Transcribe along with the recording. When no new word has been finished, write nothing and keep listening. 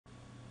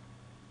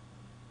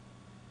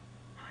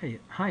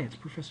Hi, it's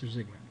Professor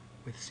Zygmunt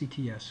with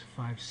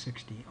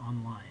CTS560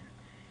 online.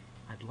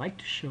 I'd like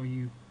to show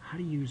you how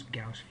to use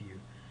GaussView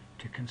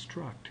to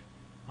construct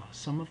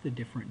some of the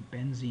different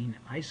benzene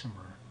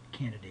isomer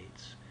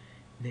candidates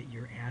that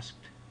you're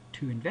asked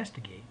to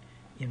investigate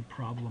in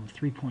problem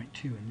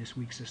 3.2 in this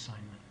week's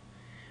assignment.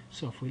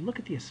 So if we look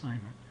at the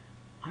assignment,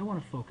 I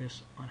want to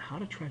focus on how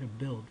to try to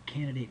build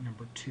candidate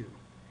number 2.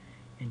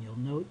 And you'll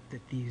note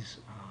that these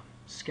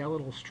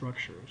skeletal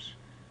structures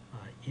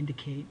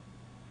indicate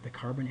the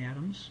carbon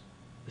atoms,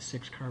 the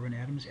 6 carbon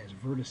atoms, as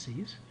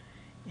vertices,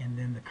 and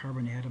then the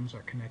carbon atoms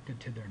are connected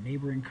to their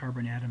neighboring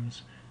carbon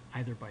atoms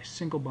either by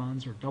single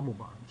bonds or double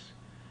bonds.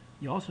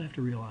 You also have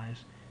to realize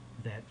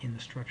that in the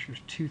structures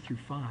 2 through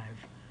 5,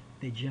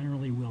 they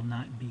generally will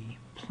not be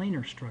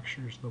planar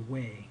structures the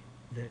way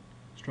that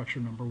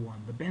structure number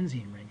 1, the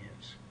benzene ring,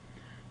 is.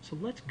 So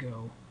let's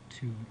go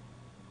to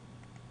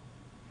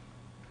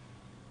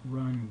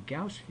run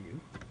GaussView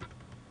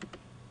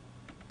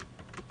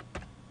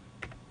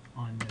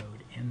on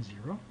node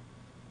N0.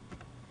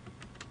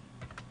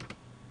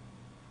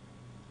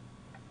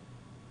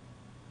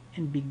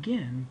 And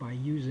begin by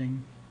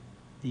using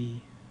the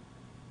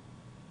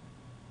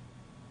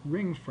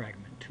ring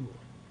fragment tool.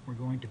 We're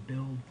going to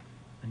build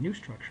a new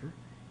structure,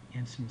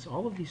 and since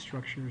all of these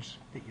structures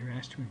that you're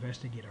asked to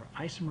investigate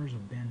are isomers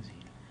of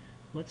benzene,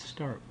 let's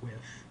start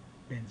with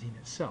benzene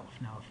itself.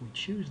 Now if we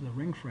choose the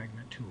ring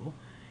fragment tool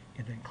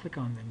and then click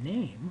on the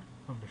name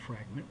of the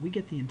fragment, we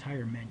get the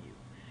entire menu.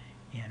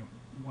 And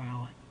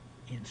while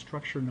in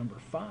structure number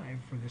 5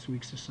 for this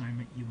week's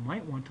assignment you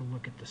might want to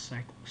look at the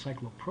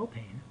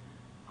cyclopropane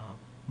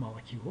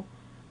molecule,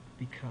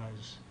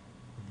 because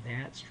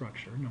that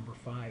structure, number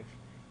 5,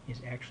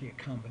 is actually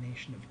a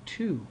combination of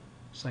 2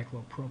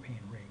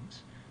 cyclopropane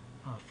rings.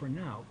 For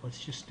now, let's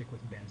just stick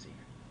with benzene,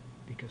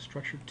 because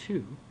structure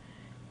 2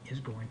 is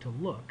going to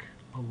look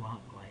a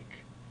lot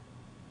like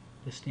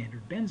the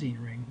standard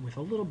benzene ring with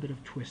a little bit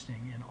of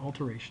twisting and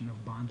alteration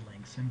of bond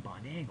lengths and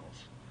bond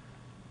angles.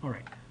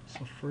 Alright,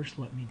 so first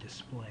let me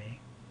display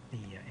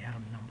the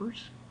atom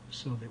numbers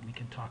so that we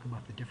can talk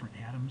about the different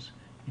atoms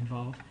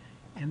involved,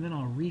 and then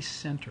I'll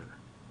recenter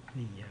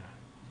the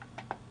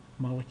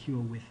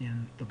molecule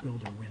within the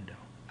builder window.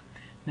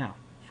 Now,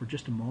 for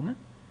just a moment,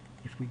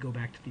 if we go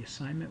back to the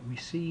assignment, we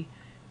see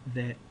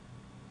that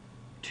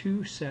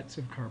 2 sets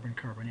of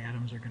carbon-carbon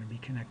atoms are going to be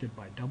connected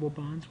by double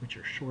bonds, which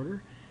are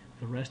shorter.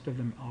 The rest of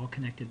them all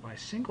connected by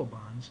single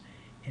bonds,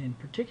 and in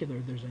particular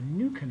there's a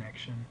new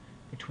connection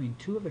between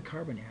 2 of the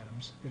carbon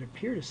atoms that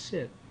appear to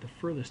sit the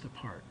furthest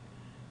apart.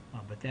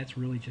 But that's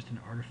really just an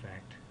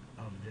artifact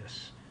of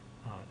this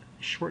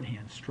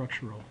shorthand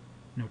structural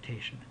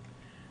notation.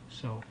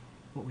 So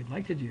what we'd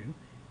like to do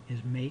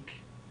is make,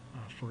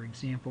 for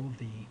example,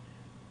 the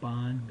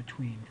bond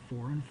between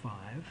 4 and 5.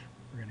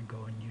 We're going to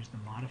go and use the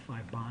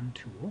Modify Bond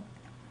tool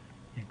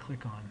and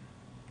click on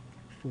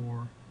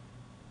 4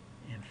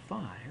 and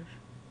 5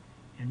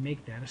 and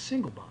make that a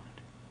single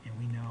bond. And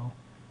we know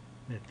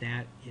that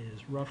that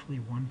is roughly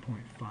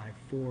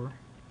 1.54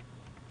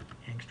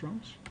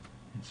 angstroms.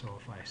 And so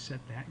if I set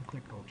that and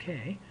click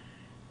OK,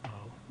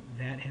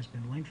 that has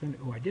been lengthened.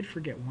 Oh, I did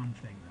forget one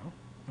thing though.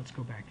 Let's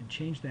go back and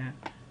change that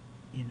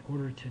in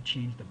order to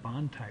change the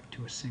bond type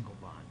to a single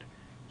bond,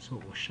 so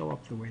it will show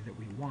up the way that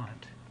we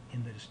want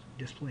in the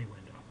display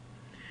window.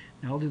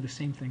 Now I'll do the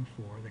same thing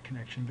for the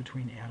connection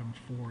between atom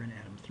 4 and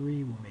atom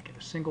 3. We'll make it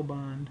a single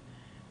bond.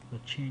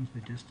 We'll change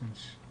the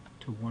distance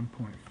to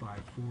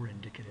 1.54,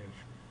 indicative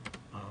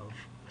of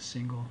a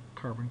single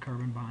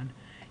carbon-carbon bond.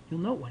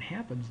 You'll note what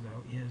happens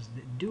though is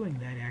that doing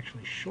that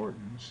actually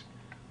shortens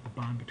the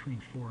bond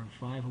between 4 and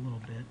 5 a little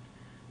bit.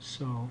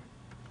 So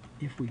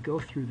if we go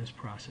through this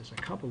process a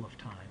couple of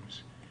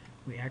times,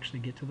 we actually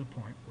get to the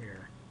point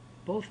where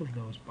both of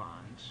those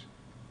bonds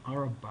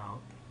are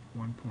about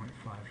 1.54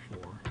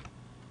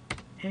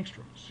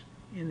 angstroms.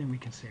 And then we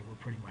can say we're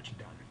pretty much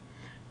done.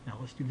 Now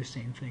let's do the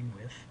same thing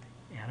with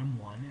atom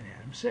 1 and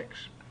atom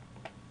 6,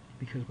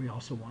 because we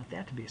also want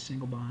that to be a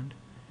single bond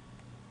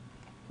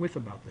with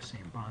about the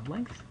same bond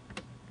length.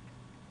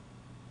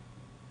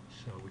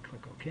 So we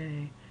click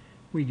OK.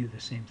 We do the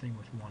same thing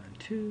with 1 and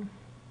 2.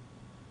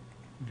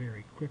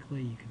 Very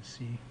quickly, you can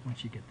see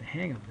once you get the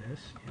hang of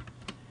this,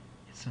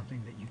 it's something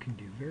that you can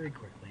do very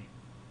quickly.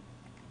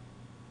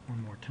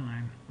 One more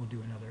time, we'll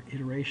do another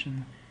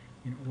iteration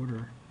in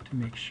order to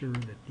make sure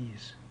that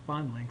these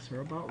bond lengths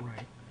are about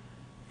right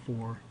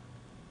for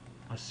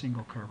a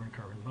single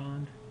carbon-carbon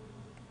bond.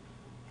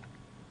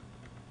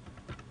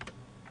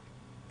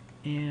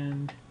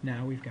 And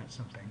now we've got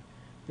something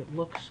that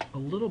looks a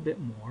little bit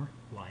more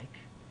like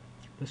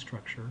the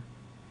structure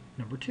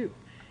number 2.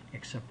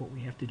 Except what we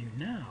have to do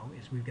now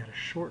is we've got to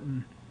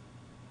shorten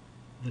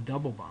the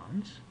double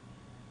bonds,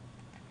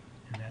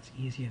 and that's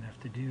easy enough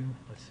to do.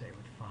 Let's say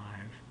with 5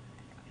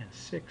 and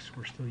 6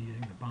 we're still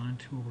using the bond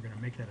tool. We're going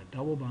to make that a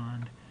double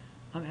bond.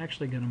 I'm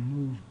actually going to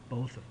move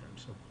both of them,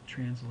 so we'll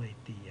translate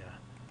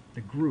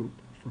the group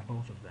for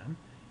both of them,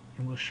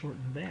 and we'll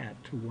shorten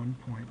that to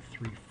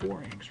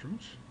 1.34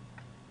 angstroms.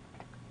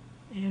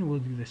 And we'll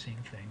do the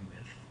same thing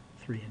with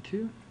 3 and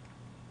 2.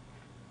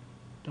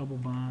 double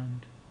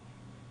bond,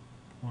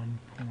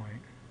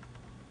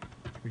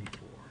 1.34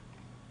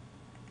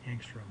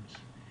 angstroms.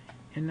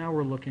 And now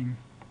we're looking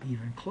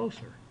even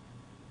closer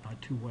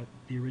to what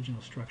the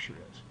original structure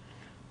is.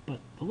 But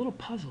the little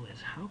puzzle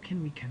is, how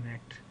can we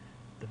connect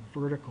the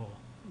vertical,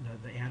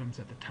 the atoms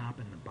at the top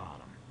and the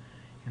bottom?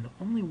 And the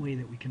only way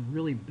that we can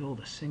really build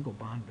a single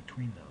bond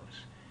between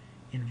those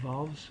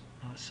involves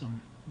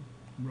some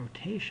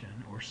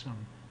rotation or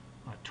some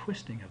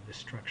twisting of this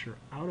structure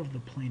out of the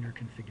planar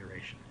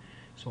configuration.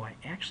 So I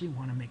actually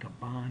want to make a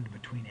bond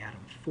between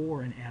atom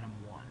 4 and atom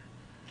 1.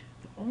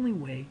 The only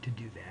way to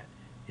do that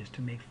is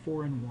to make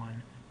 4 and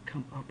 1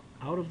 come up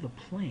out of the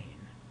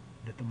plane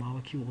that the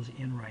molecule is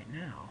in right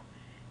now,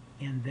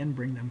 and then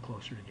bring them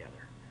closer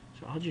together.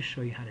 So I'll just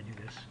show you how to do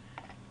this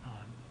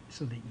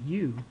so that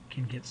you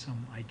can get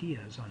some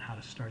ideas on how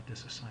to start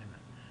this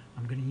assignment.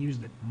 I'm going to use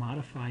the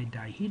modified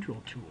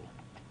dihedral tool.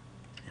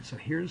 And so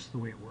here's the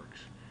way it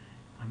works.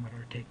 I'm going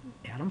to take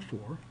atom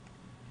 4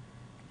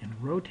 and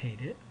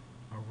rotate it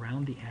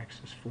around the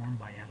axis formed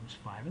by atoms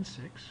 5 and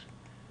 6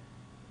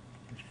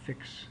 and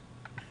fix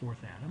the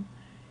fourth atom.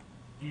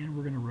 And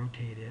we're going to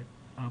rotate it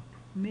up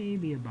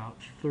maybe about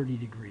 30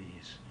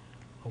 degrees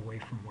away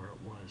from where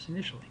it was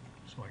initially.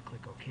 So I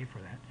click OK for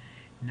that.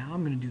 Now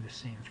I'm going to do the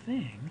same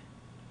thing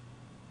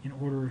in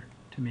order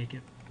to make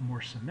it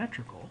more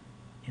symmetrical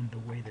in the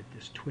way that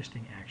this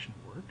twisting action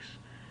works.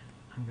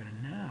 I'm going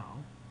to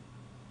now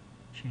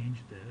change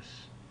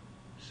this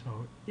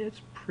so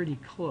it's pretty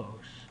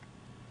close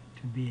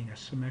to being a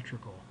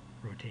symmetrical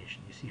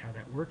rotation. You see how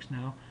that works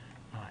now?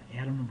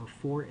 Atom number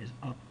 4 is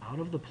up out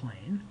of the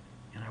plane,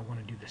 and I want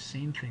to do the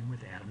same thing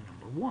with atom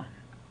number 1.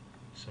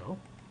 So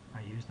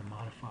I use the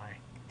modify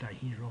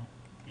dihedral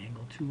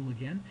angle tool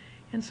again,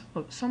 and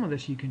some of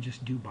this you can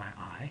just do by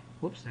eye.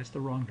 Whoops, that's the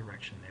wrong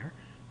direction there,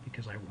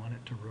 because I want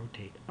it to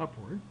rotate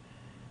upward.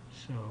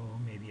 So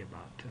maybe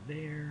about to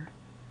there.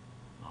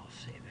 I'll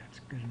say that's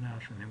good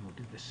enough, and then we'll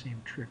do the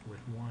same trick with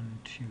 1,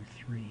 2,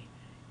 3,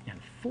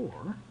 and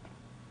 4.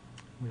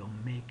 We'll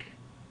make,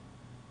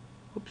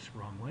 whoops,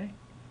 wrong way.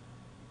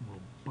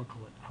 We'll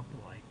buckle it up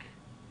like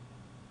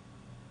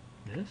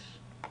this.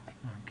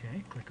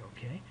 Okay, click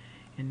OK.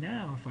 And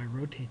now if I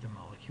rotate the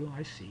molecule,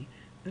 I see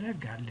that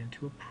I've got it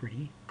into a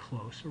pretty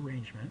close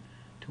arrangement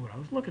to what I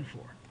was looking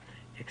for.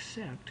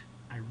 Except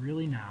I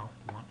really now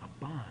want a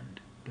bond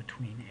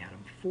between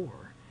atom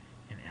 4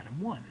 and atom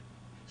 1.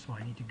 So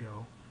I need to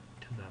go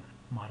to the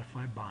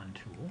Modify Bond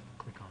tool,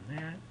 click on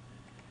that,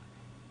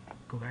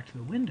 go back to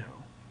the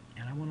window,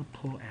 and I want to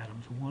pull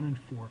atoms 1 and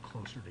 4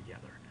 closer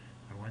together.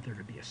 I want there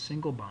to be a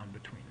single bond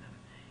between them.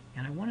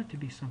 And I want it to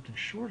be something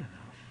short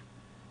enough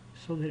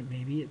so that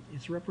maybe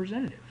it's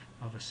representative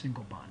of a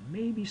single bond,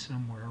 maybe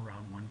somewhere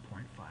around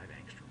 1.5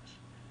 angstroms.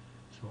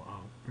 So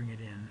I'll bring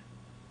it in.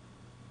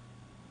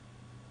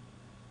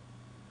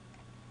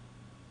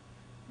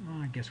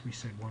 Well, I guess we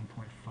said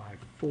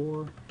 1.54,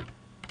 so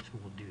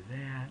we'll do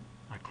that.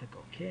 I click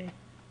OK.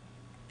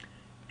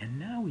 And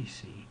now we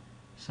see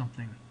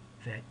something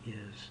that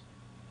is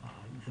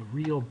the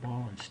real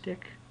ball and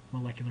stick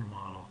molecular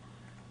model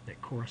that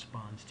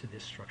corresponds to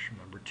this structure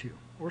number 2,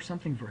 or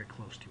something very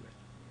close to it.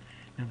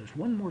 Now there's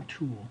one more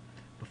tool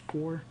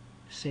before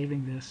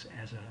saving this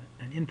as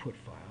an input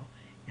file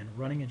and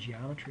running a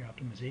geometry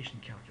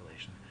optimization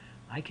calculation.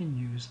 I can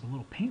use the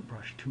little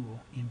paintbrush tool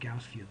in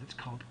GaussView that's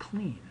called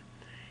Clean.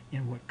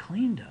 And what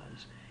Clean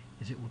does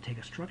is it will take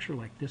a structure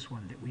like this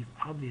one that we've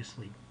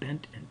obviously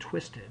bent and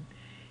twisted,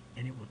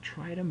 and it will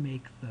try to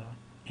make the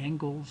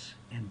angles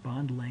and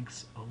bond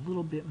lengths a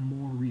little bit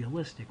more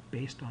realistic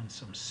based on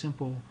some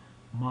simple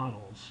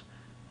models,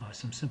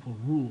 some simple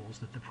rules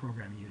that the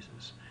program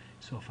uses.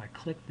 So if I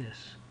click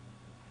this,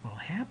 what will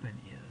happen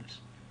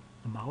is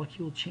the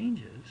molecule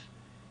changes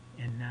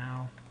and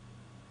now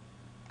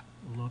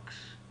looks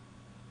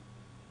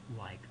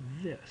like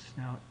this.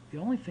 Now the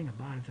only thing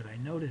about it that I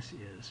notice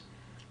is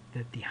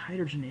that the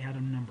hydrogen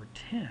atom number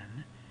 10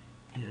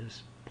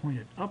 is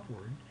pointed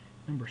upward,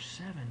 number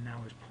 7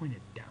 now is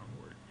pointed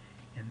downward.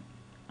 And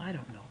I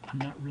don't know, I'm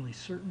not really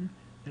certain.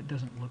 That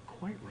doesn't look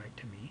quite right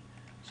to me.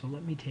 So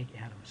let me take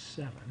atom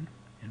 7,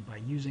 and by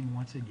using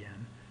once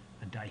again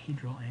a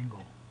dihedral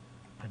angle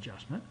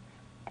adjustment,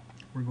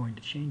 we're going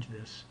to change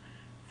this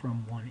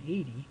from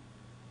 180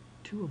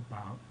 to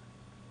about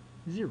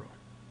 0,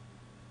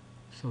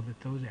 so that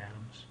those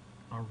atoms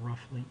are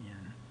roughly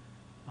in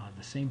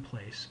the same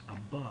place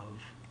above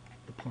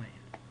the plane.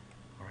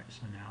 All right,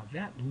 so now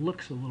that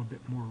looks a little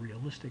bit more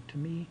realistic to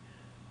me.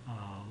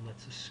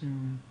 Let's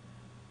assume,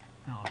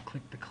 I'll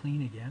click the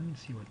Clean again and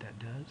see what that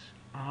does.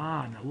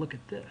 Ah, now look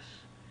at this.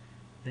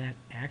 That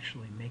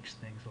actually makes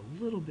things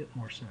a little bit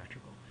more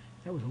symmetrical.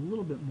 That was a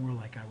little bit more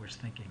like I was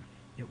thinking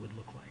it would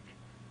look like.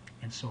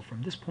 And so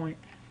from this point,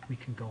 we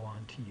can go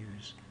on to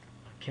use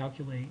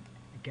calculate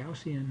a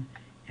Gaussian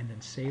and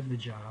then save the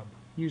job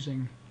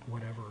using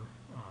whatever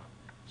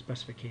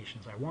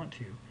specifications I want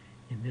to.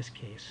 In this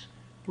case,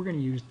 we're going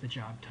to use the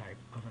job type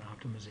of an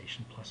optimization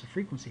plus a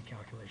frequency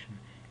calculation,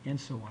 and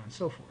so on and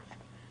so forth.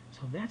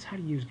 So that's how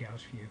to use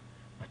GaussView.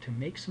 to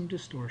make some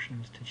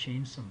distortions, to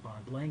change some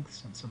bond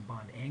lengths and some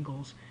bond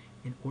angles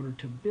in order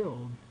to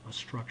build a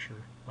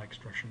structure like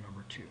structure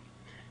number 2.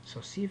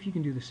 So see if you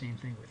can do the same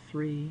thing with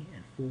 3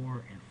 and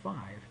 4 and 5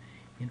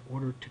 in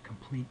order to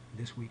complete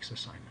this week's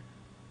assignment.